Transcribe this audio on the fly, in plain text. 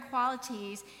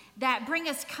qualities that bring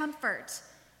us comfort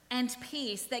and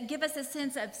peace, that give us a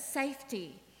sense of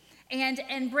safety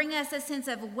and bring us a sense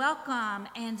of welcome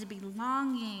and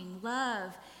belonging,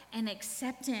 love and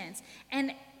acceptance.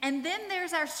 And then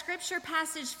there's our scripture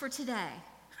passage for today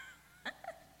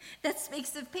that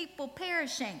speaks of people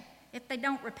perishing if they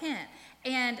don't repent,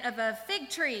 and of a fig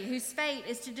tree whose fate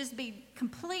is to just be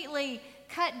completely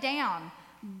cut down,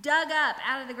 dug up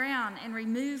out of the ground, and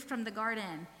removed from the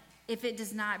garden if it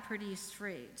does not produce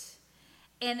fruit.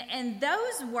 And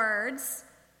those words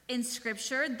in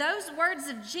Scripture, those words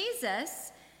of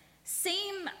Jesus,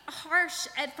 seem harsh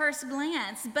at first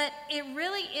glance, but it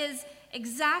really is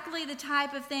exactly the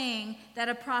type of thing that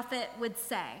a prophet would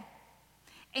say.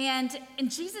 And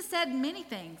Jesus said many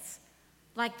things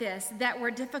like this that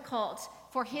were difficult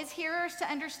for his hearers to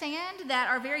understand, that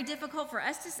are very difficult for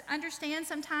us to understand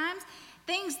sometimes,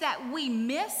 things that we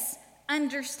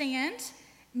misunderstand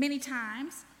many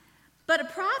times. But a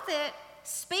prophet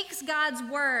speaks God's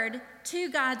word to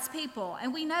God's people.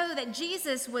 And we know that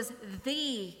Jesus was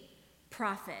the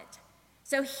prophet.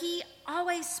 So he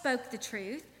always spoke the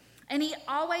truth, and he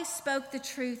always spoke the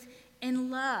truth in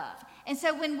love. And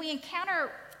so when we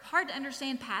encounter hard to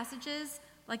understand passages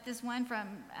like this one from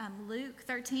Luke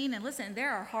 13, and listen,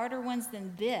 there are harder ones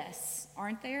than this,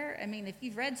 aren't there? I mean, if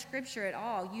you've read Scripture at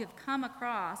all, you have come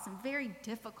across some very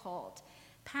difficult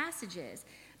passages.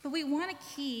 But we want to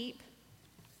keep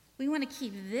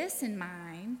this in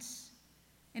mind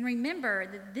and remember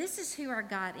that this is who our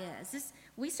God is.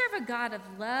 We serve a God of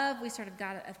love. We serve a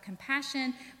God of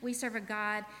compassion. We serve a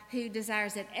God who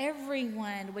desires that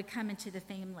everyone would come into the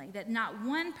family, that not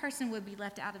one person would be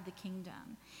left out of the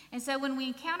kingdom. And so when we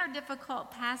encounter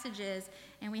difficult passages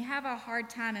and we have a hard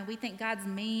time and we think God's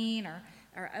mean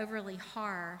or overly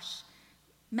harsh,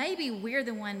 maybe we're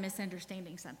the one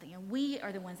misunderstanding something, and we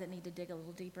are the ones that need to dig a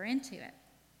little deeper into it.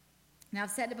 Now,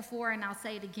 I've said it before, and I'll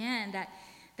say it again,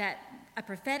 that a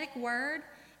prophetic word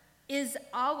is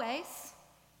always,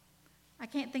 I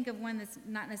can't think of one that's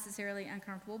not necessarily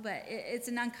uncomfortable, but it's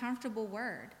an uncomfortable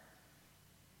word.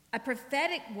 A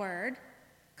prophetic word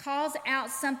calls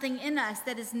out something in us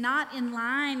that is not in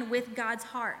line with God's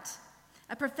heart.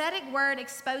 A prophetic word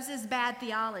exposes bad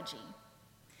theology.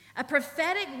 A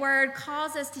prophetic word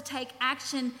calls us to take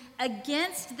action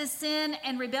against the sin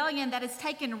and rebellion that has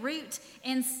taken root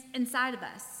inside of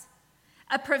us.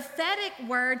 A prophetic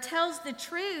word tells the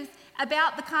truth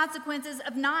about the consequences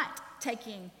of not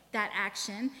taking that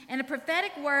action. And a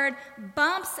prophetic word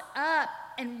bumps up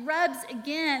and rubs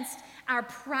against our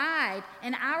pride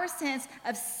and our sense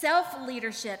of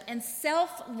self-leadership and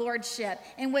self-lordship.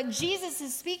 And what Jesus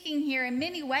is speaking here in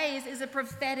many ways is a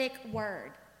prophetic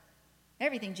word.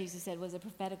 Everything Jesus said was a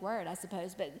prophetic word, I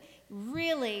suppose, but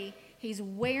really, he's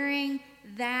wearing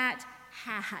that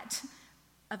hat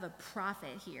of a prophet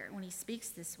here when he speaks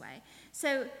this way.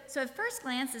 So at first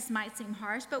glance, this might seem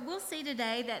harsh, but we'll see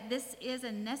today that this is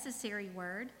a necessary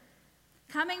word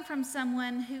coming from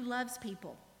someone who loves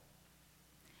people.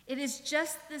 It is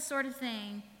just the sort of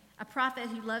thing a prophet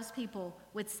who loves people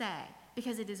would say,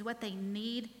 because it is what they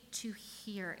need to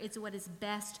hear. It's what is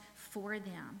best for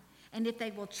them. And if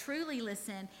they will truly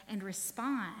listen and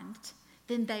respond,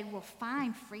 then they will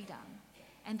find freedom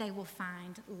and they will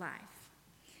find life.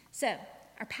 So,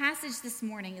 our passage this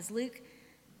morning is Luke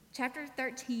chapter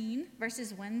 13,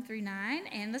 verses 1 through 9.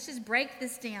 And let's just break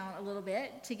this down a little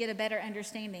bit to get a better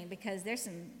understanding, because there's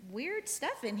some weird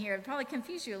stuff in here. It'll probably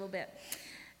confuse you a little bit.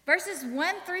 Verses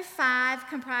 1 through 5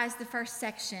 comprise the first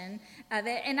section of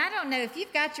it. And I don't know if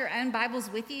you've got your own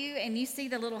Bibles with you and you see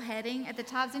the little heading at the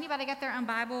top. Has anybody got their own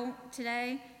Bible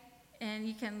today? And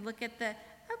you can look at the,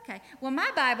 okay. Well,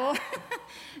 my Bible,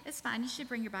 it's fine. You should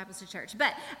bring your Bibles to church.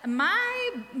 But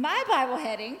my Bible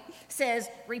heading says,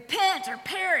 repent or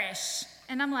perish.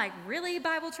 And I'm like, really,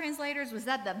 Bible translators? Was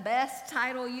that the best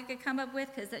title you could come up with?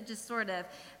 Because that just sort of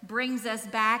brings us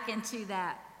back into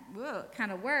that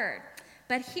kind of word.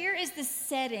 But here is the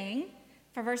setting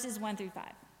for verses 1 through 5.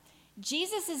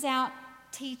 Jesus is out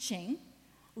teaching.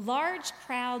 Large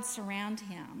crowds surround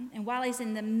him. And while he's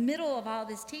in the middle of all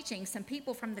this teaching, some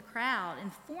people from the crowd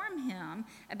inform him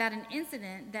about an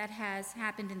incident that has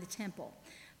happened in the temple.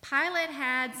 Pilate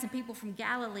had some people from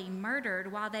Galilee murdered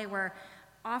while they were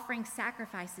offering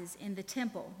sacrifices in the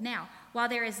temple. Now, while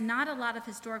there is not a lot of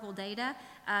historical data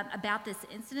about this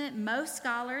incident, most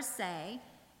scholars say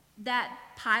that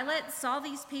Pilate saw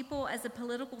these people as a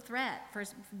political threat for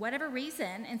whatever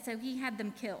reason, and so he had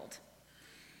them killed.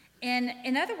 And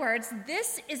in other words,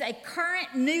 this is a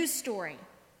current news story.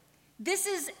 This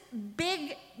is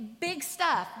big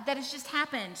stuff that has just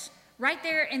happened right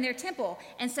there in their temple.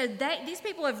 And so these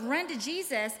people have run to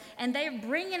Jesus, and they're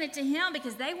bringing it to him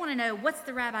because they want to know, what's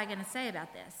the rabbi going to say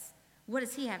about this? What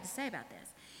does he have to say about this?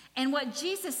 And what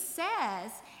Jesus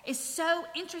says is so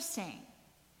interesting.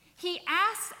 He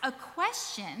asks a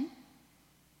question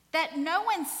that no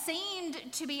one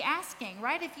seemed to be asking,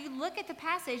 right? If you look at the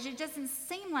passage, it doesn't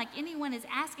seem like anyone is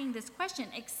asking this question,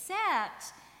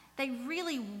 except they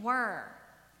really were.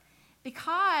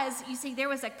 Because, you see, there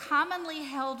was a commonly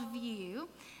held view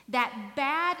that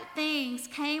bad things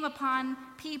came upon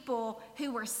people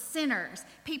who were sinners,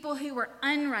 people who were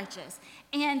unrighteous.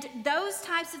 And those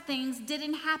types of things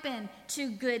didn't happen to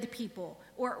good people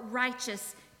or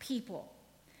righteous people.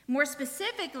 More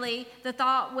specifically, the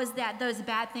thought was that those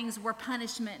bad things were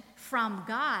punishment from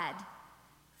God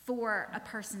for a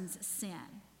person's sin.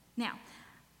 Now,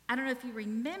 I don't know if you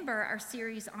remember our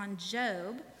series on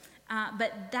Job,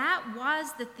 but that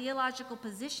was the theological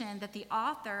position that the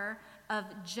author of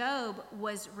Job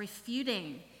was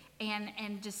refuting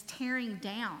and just tearing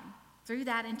down through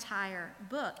that entire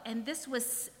book. And this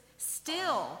was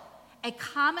still a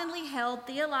commonly held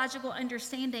theological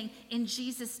understanding in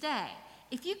Jesus' day.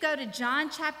 If you go to John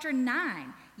chapter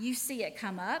 9, you see it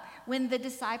come up when the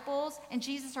disciples and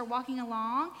Jesus are walking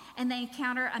along and they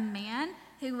encounter a man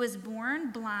who was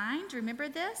born blind. Remember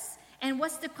this? And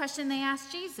what's the question they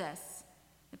ask Jesus?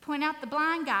 They point out the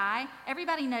blind guy.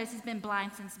 Everybody knows he's been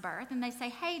blind since birth. And they say,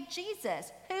 hey,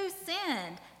 Jesus, who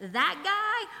sinned? That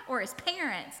guy or his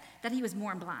parents that he was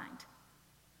born blind?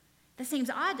 That seems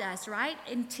odd to us, right?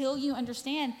 Until you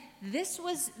understand this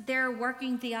was their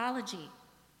working theology,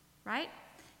 right?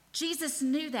 Jesus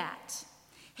knew that.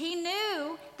 He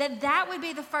knew that that would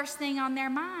be the first thing on their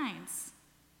minds,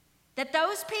 that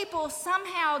those people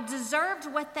somehow deserved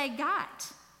what they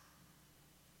got.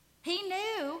 He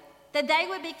knew that they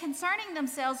would be concerning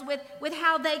themselves with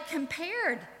how they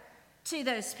compared to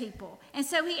those people. And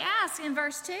so he asks in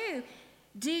verse 2,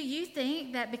 do you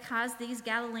think that because these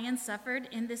Galileans suffered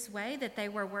in this way that they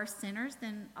were worse sinners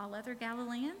than all other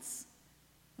Galileans?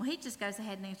 Well, he just goes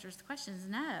ahead and answers the questions,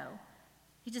 no.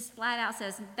 He just flat out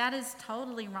says, that is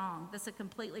totally wrong. That's a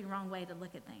completely wrong way to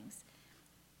look at things.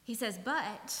 He says,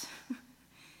 but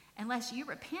unless you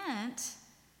repent,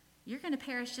 you're going to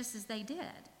perish just as they did.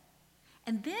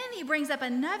 And then he brings up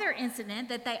another incident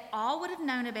that they all would have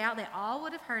known about, they all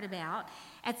would have heard about.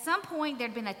 At some point,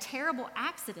 there'd been a terrible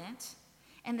accident,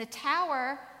 and the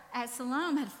tower at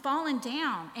Siloam had fallen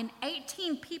down, and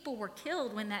 18 people were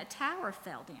killed when that tower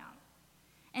fell down.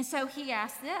 And so he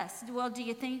asked this, well, do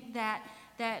you think that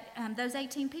those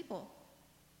 18 people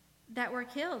that were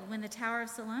killed when the Tower of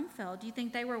Siloam fell, do you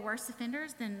think they were worse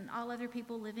offenders than all other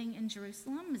people living in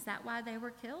Jerusalem? Is that why they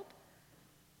were killed?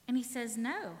 And he says,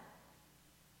 no.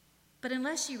 But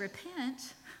unless you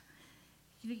repent,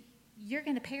 you're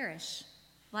going to perish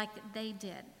like they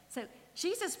did. So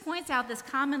Jesus points out this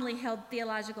commonly held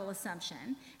theological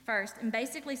assumption first and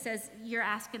basically says you're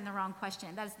asking the wrong question.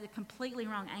 That is the completely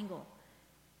wrong angle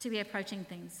to be approaching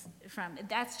things from.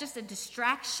 That's just a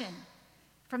distraction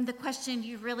from the question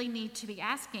you really need to be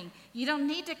asking. You don't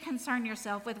need to concern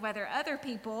yourself with whether other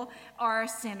people are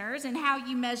sinners and how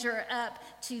you measure up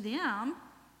to them.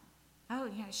 Oh,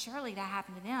 surely that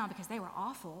happened to them because they were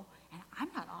awful, and I'm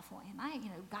not awful, am I?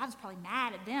 God's probably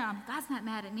mad at them. God's not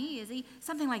mad at me, is he?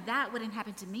 Something like that wouldn't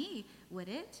happen to me, would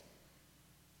it?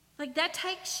 Like that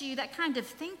takes you, that kind of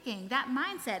thinking, that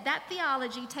mindset, that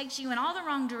theology takes you in all the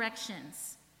wrong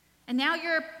directions. And now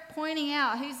you're pointing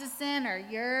out who's a sinner.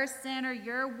 You're a sinner.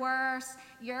 You're worse.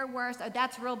 You're worse. Oh,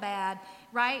 that's real bad,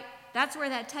 right? That's where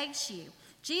that takes you.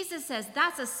 Jesus says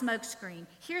that's a smokescreen.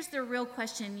 Here's the real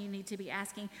question you need to be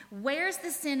asking. Where's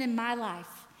the sin in my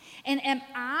life? And am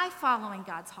I following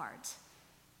God's heart?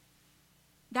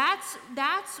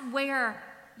 That's where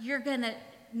you're going to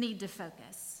need to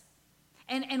focus.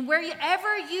 And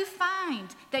wherever you find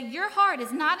that your heart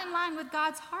is not in line with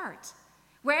God's heart,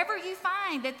 wherever you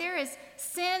find that there is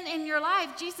sin in your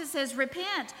life, Jesus says,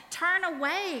 repent, turn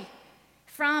away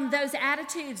from those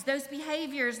attitudes, those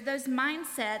behaviors, those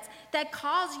mindsets that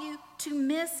cause you to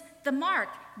miss the mark.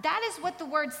 That is what the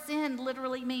word sin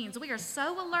literally means. We are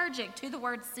so allergic to the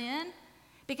word sin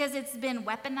because it's been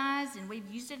weaponized and we've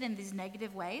used it in these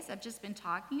negative ways I've just been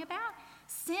talking about.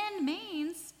 Sin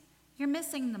means you're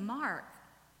missing the mark.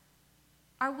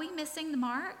 Are we missing the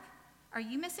mark? Are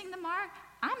you missing the mark?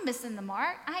 I'm missing the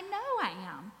mark. I know I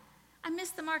am. I miss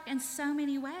the mark in so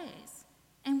many ways.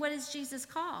 And what does Jesus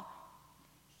call?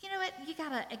 You know what? You got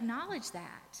to acknowledge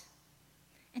that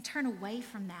and turn away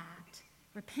from that.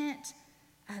 Repent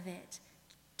of it.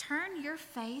 Turn your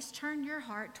face, turn your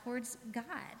heart towards God.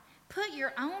 Put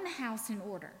your own house in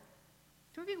order.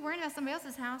 Don't be worried about somebody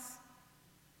else's house.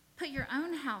 Put your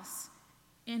own house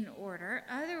in order,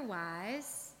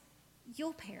 otherwise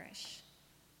you'll perish.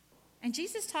 And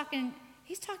Jesus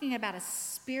he's talking about a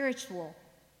spiritual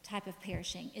type of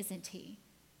perishing, isn't he?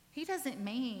 He doesn't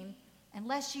mean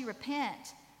unless you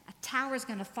repent, a tower's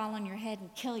going to fall on your head and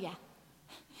kill you.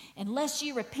 Unless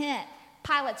you repent,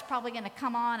 Pilate's probably going to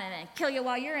come on and kill you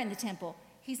while you're in the temple.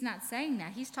 He's not saying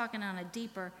that. He's talking on a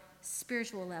deeper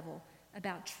spiritual level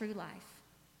about true life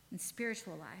and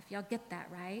spiritual life. Y'all get that,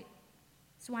 right?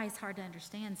 That's why it's hard to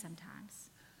understand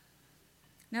sometimes.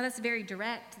 Now, that's very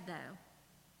direct, though,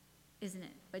 isn't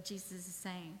it, what Jesus is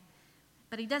saying?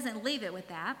 But he doesn't leave it with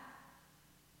that.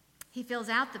 He fills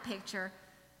out the picture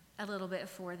a little bit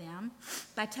for them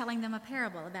by telling them a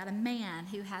parable about a man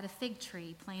who had a fig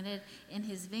tree planted in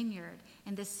his vineyard,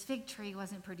 and this fig tree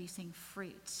wasn't producing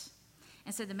fruit.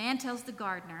 And so the man tells the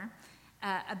gardener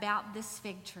about this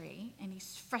fig tree, and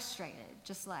he's frustrated,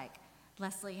 just like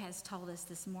Leslie has told us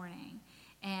this morning.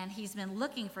 And he's been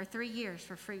looking for 3 years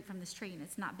for fruit from this tree, and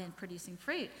it's not been producing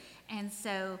fruit. And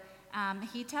so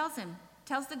he tells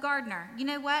the gardener, you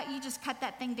know what? You just cut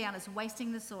that thing down. It's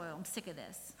wasting the soil. I'm sick of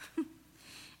this.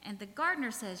 And the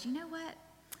gardener says, you know what?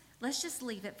 Let's just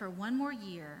leave it for 1 more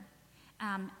year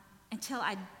until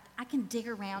I can dig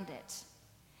around it,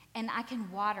 and I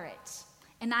can water it,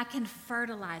 and I can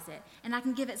fertilize it, and I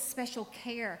can give it special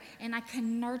care, and I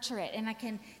can nurture it, and I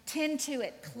can tend to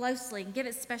it closely and give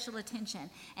it special attention.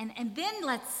 And then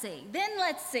let's see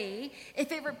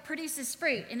if it produces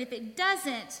fruit. And if it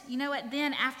doesn't, you know what,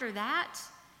 then after that,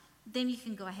 then you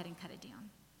can go ahead and cut it down.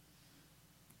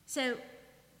 So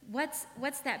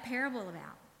what's that parable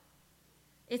about?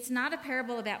 It's not a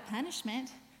parable about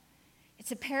punishment.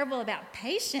 It's a parable about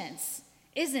patience,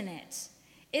 isn't it?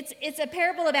 It's a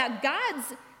parable about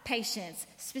God's patience,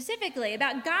 specifically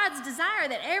about God's desire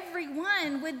that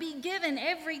everyone would be given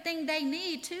everything they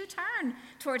need to turn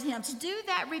toward him, to do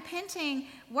that repenting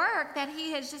work that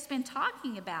he has just been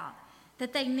talking about,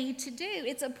 that they need to do.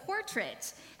 It's a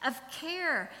portrait of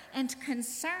care and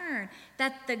concern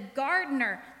that the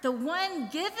gardener, the one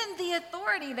given the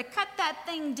authority to cut that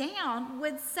thing down,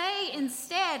 would say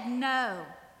instead, no,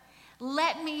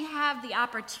 let me have the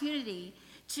opportunity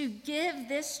to give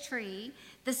this tree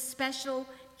the special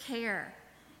care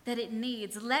that it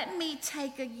needs. Let me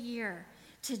take a year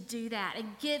to do that and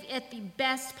give it the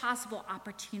best possible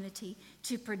opportunity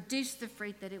to produce the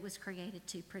fruit that it was created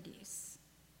to produce.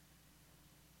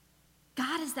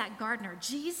 God is that gardener.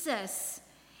 Jesus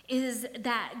is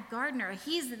that gardener.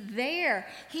 He's there.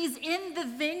 He's in the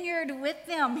vineyard with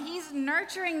them. He's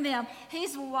nurturing them.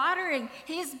 He's watering.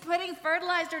 He's putting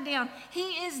fertilizer down. He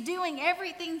is doing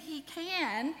everything he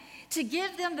can to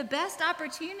give them the best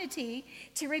opportunity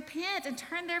to repent and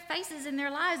turn their faces and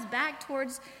their lives back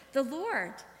towards the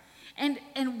Lord.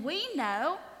 And we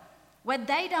know what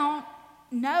they don't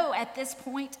know at this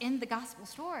point in the gospel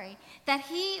story, that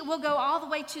he will go all the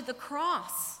way to the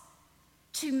cross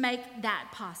to make that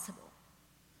possible.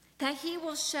 That he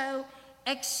will show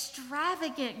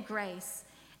extravagant grace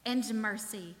and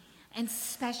mercy and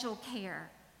special care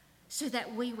so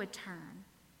that we would turn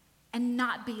and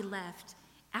not be left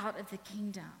out of the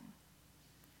kingdom.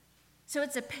 So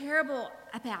it's a parable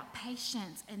about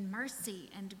patience and mercy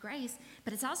and grace,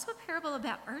 but it's also a parable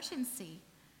about urgency.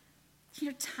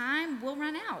 Time will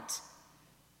run out.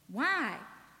 Why?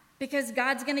 Because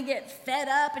God's going to get fed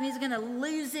up and he's going to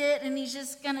lose it and he's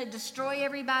just going to destroy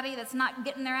everybody that's not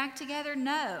getting their act together?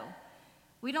 No.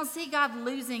 We don't see God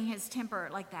losing his temper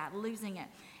like that, losing it.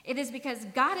 It is because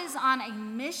God is on a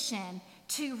mission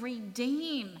to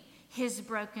redeem his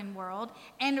broken world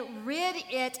and rid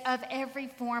it of every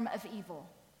form of evil.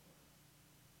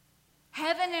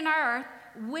 Heaven and earth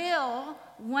will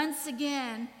once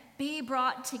again be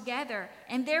brought together,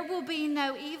 and there will be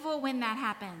no evil when that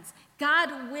happens.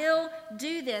 God will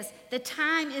do this. The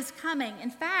time is coming.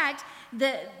 In fact,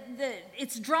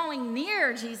 it's drawing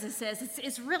near, Jesus says.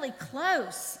 It's really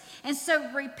close. And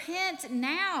so repent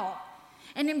now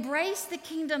and embrace the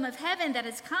kingdom of heaven that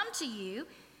has come to you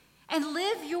and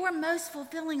live your most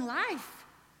fulfilling life.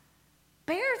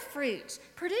 Bear fruit.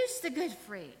 Produce the good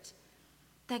fruit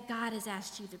that God has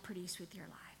asked you to produce with your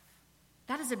life.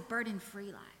 That is a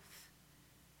burden-free life.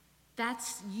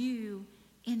 That's you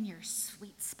in your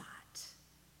sweet spot,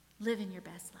 living your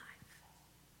best life.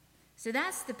 So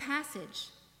that's the passage.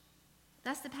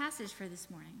 That's the passage for this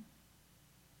morning.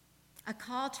 A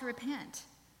call to repent.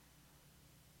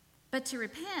 But to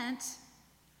repent,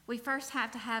 we first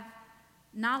have to have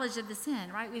knowledge of the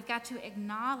sin, right? We've got to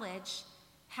acknowledge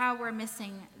how we're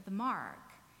missing the mark.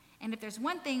 And if there's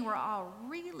one thing we're all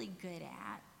really good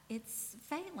at, it's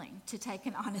failing to take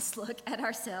an honest look at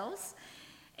ourselves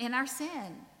and our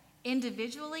sin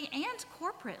individually and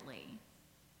corporately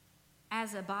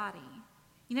as a body.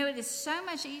 You know, it is so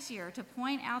much easier to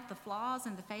point out the flaws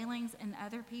and the failings in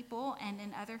other people and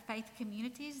in other faith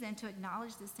communities than to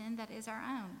acknowledge the sin that is our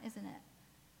own, isn't it?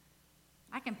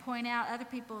 I can point out other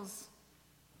people's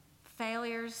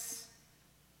failures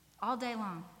all day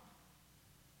long.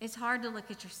 It's hard to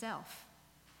look at yourself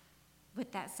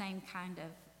with that same kind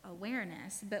of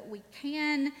awareness, but we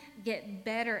can get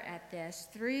better at this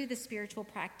through the spiritual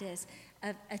practice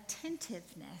of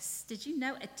attentiveness. Did you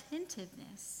know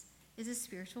attentiveness is a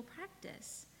spiritual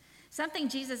practice? Something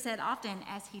Jesus said often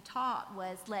as he taught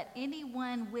was, "Let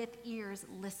anyone with ears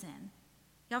listen."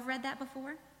 Y'all read that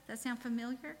before? Does that sound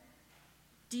familiar?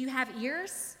 Do you have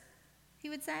ears? He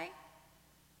would say.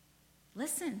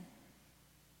 Listen.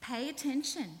 Pay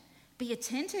attention. Be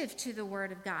attentive to the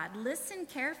word of God. Listen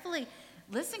carefully.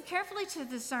 Listen carefully to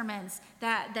the sermons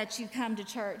that you come to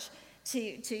church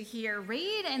to hear.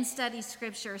 Read and study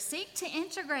Scripture. Seek to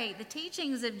integrate the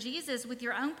teachings of Jesus with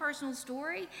your own personal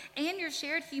story and your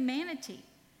shared humanity.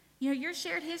 You know, your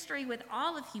shared history with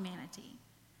all of humanity.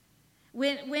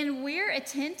 When we're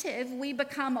attentive, we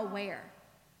become aware.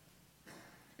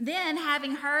 Then,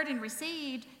 having heard and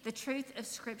received the truth of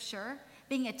Scripture,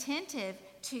 being attentive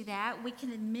to that, we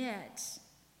can admit,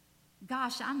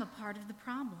 gosh, I'm a part of the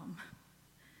problem.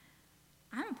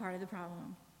 I'm a part of the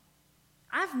problem.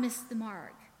 I've missed the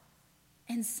mark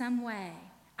in some way.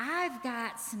 I've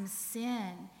got some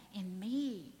sin in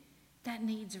me that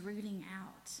needs rooting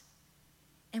out.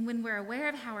 And when we're aware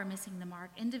of how we're missing the mark,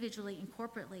 individually and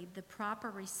corporately, the proper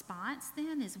response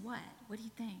then is what? What do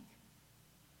you think?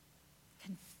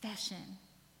 Confession.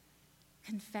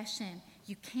 Confession.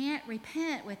 You can't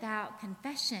repent without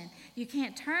confession. You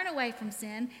can't turn away from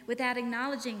sin without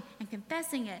acknowledging and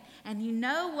confessing it. And you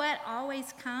know what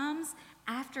always comes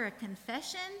after a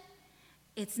confession?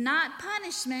 It's not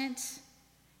punishment,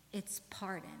 it's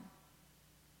pardon.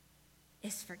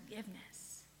 It's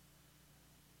forgiveness.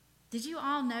 Did you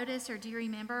all notice, or do you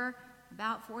remember,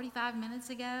 about 45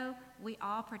 minutes ago, we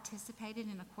all participated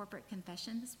in a corporate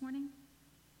confession this morning?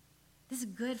 This is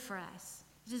good for us.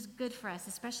 This is good for us,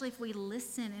 especially if we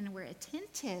listen and we're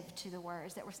attentive to the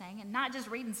words that we're saying and not just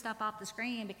reading stuff off the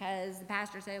screen because the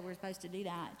pastor said we're supposed to do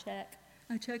that. Check.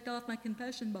 I checked off my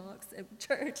confession box at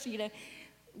church. You know,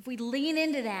 if we lean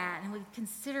into that and we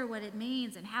consider what it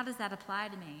means and how does that apply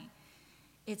to me,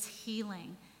 it's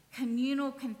healing.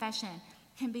 Communal confession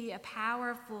can be a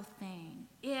powerful thing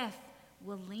if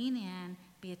we'll lean in,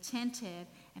 be attentive,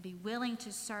 and be willing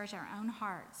to search our own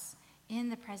hearts in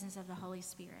the presence of the Holy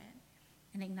Spirit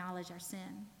and acknowledge our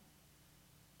sin.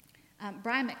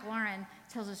 Brian McLaurin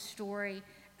tells a story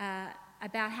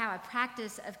about how a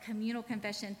practice of communal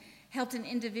confession helped an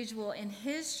individual in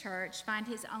his church find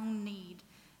his own need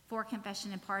for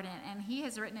confession and pardon. And he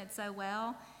has written it so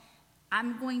well.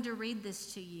 I'm going to read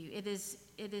this to you. It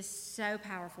is so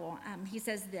powerful. He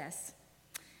says this: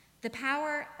 "The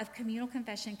power of communal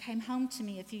confession came home to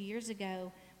me a few years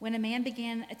ago when a man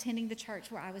began attending the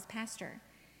church where I was pastor.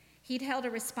 He'd held a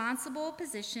responsible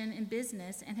position in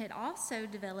business and had also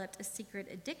developed a secret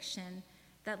addiction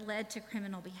that led to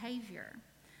criminal behavior.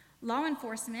 Law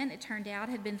enforcement, it turned out,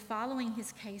 had been following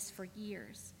his case for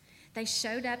years. They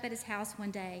showed up at his house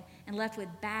one day and left with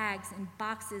bags and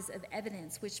boxes of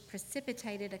evidence, which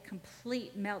precipitated a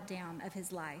complete meltdown of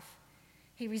his life.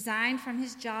 He resigned from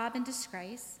his job in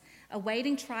disgrace,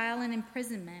 awaiting trial and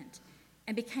imprisonment,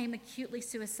 and became acutely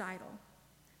suicidal,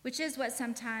 which is what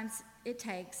sometimes it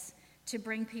takes to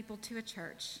bring people to a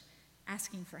church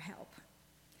asking for help.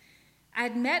 I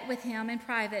had met with him in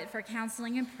private for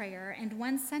counseling and prayer, and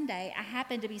one Sunday I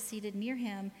happened to be seated near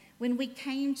him when we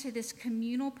came to this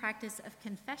communal practice of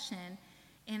confession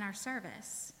in our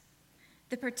service.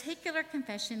 The particular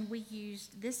confession we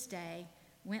used this day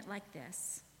went like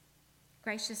this: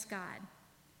 Gracious God,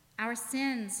 our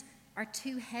sins are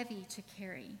too heavy to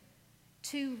carry,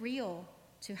 too real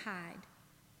to hide,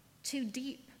 too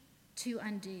deep to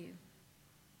undo.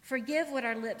 Forgive what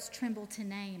our lips tremble to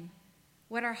name,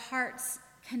 what our hearts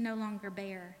can no longer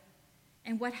bear,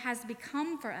 and what has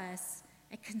become for us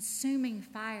a consuming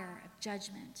fire of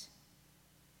judgment.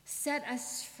 Set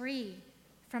us free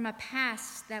from a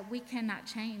past that we cannot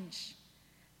change.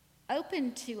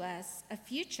 Open to us a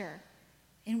future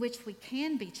in which we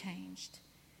can be changed,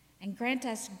 and grant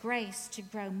us grace to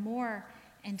grow more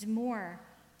and more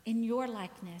in your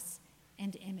likeness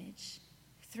and image.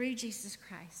 Through Jesus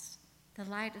Christ, the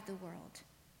light of the world.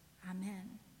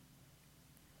 Amen.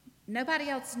 Nobody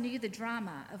else knew the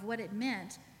drama of what it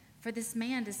meant for this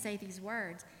man to say these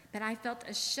words, but I felt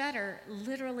a shudder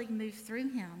literally move through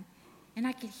him, and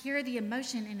I could hear the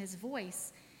emotion in his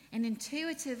voice And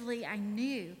intuitively, I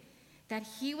knew that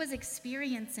he was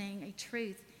experiencing a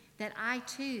truth that I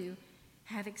too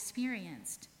have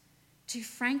experienced. To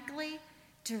frankly,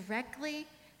 directly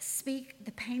speak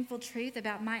the painful truth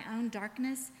about my own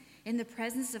darkness in the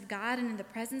presence of God and in the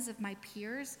presence of my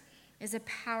peers is a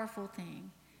powerful thing,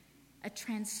 a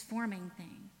transforming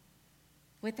thing.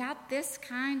 Without this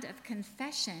kind of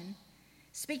confession,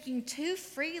 speaking too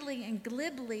freely and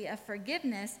glibly of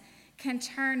forgiveness can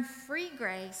turn free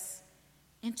grace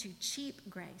into cheap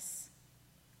grace.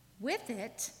 With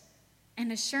it,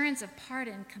 an assurance of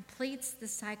pardon completes the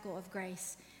cycle of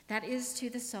grace that is to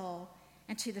the soul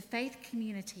and to the faith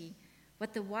community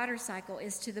what the water cycle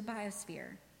is to the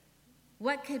biosphere.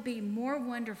 What could be more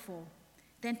wonderful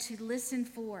than to listen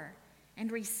for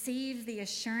and receive the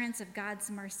assurance of God's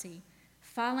mercy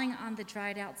falling on the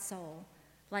dried out soul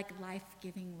like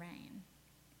life-giving rain?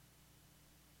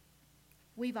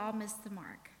 We've all missed the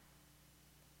mark.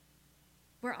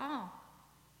 We're all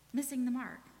missing the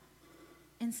mark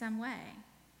in some way.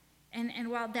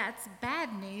 And while that's bad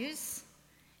news,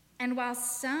 and while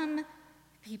some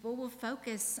people will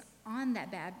focus on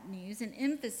that bad news and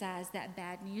emphasize that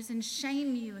bad news and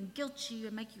shame you and guilt you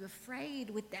and make you afraid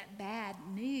with that bad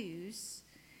news,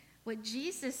 what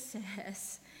Jesus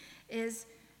says is,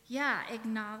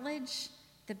 acknowledge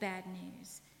the bad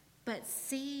news, but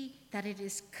see that it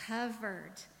is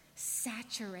covered,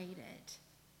 saturated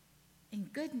in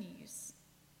good news.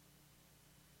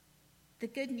 The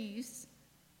good news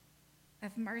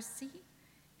of mercy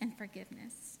and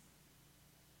forgiveness.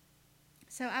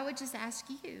 So I would just ask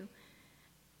you,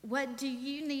 what do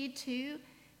you need to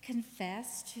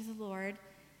confess to the Lord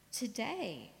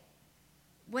today?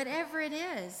 Whatever it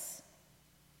is,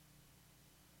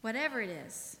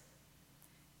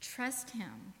 trust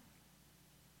him,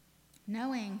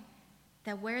 knowing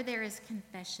that where there is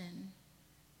confession,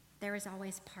 there is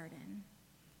always pardon.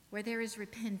 Where there is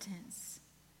repentance,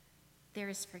 there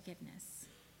is forgiveness.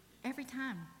 Every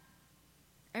time.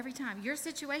 Every time. Your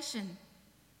situation,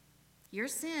 your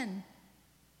sin,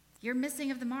 your missing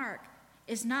of the mark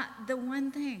is not the one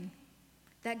thing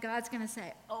that God's going to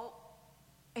say, oh,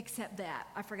 except that.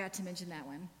 I forgot to mention that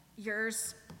one.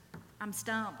 Yours, I'm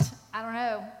stumped. I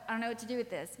don't know what to do with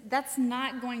this. That's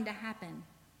not going to happen.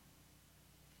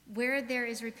 Where there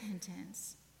is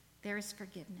repentance, there is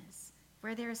forgiveness.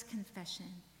 Where there is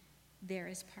confession, there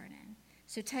is pardon.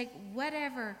 So take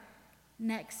whatever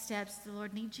next steps the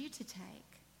Lord needs you to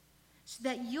take so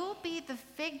that you'll be the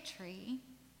fig tree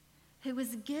who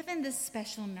was given the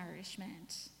special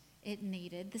nourishment it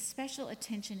needed, the special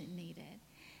attention it needed,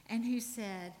 and who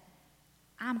said,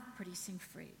 I'm producing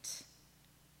fruit.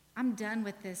 I'm done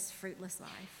with this fruitless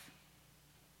life.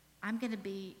 I'm going to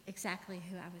be exactly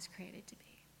who I was created to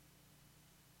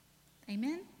be.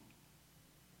 Amen?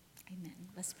 Amen.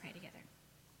 Let's pray together.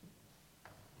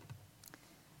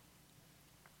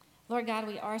 Lord God,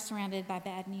 we are surrounded by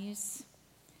bad news.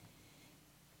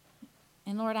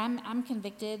 And Lord, I'm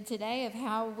convicted today of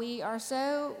how we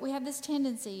have this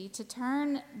tendency to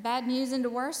turn bad news into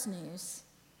worse news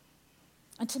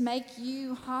and to make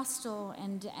you hostile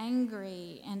and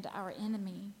angry and our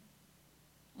enemy.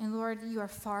 And Lord, you are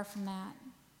far from that.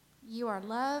 You are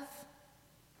love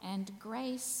and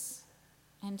grace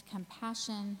and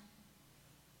compassion.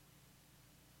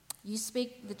 You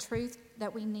speak the truth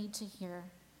that we need to hear,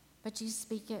 but you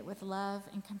speak it with love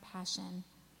and compassion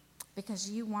because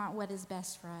you want what is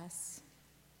best for us.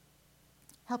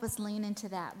 Help us lean into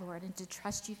that, Lord, and to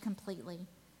trust you completely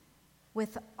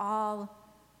with all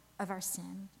of our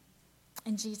sin.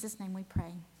 In Jesus' name we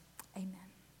pray. Amen.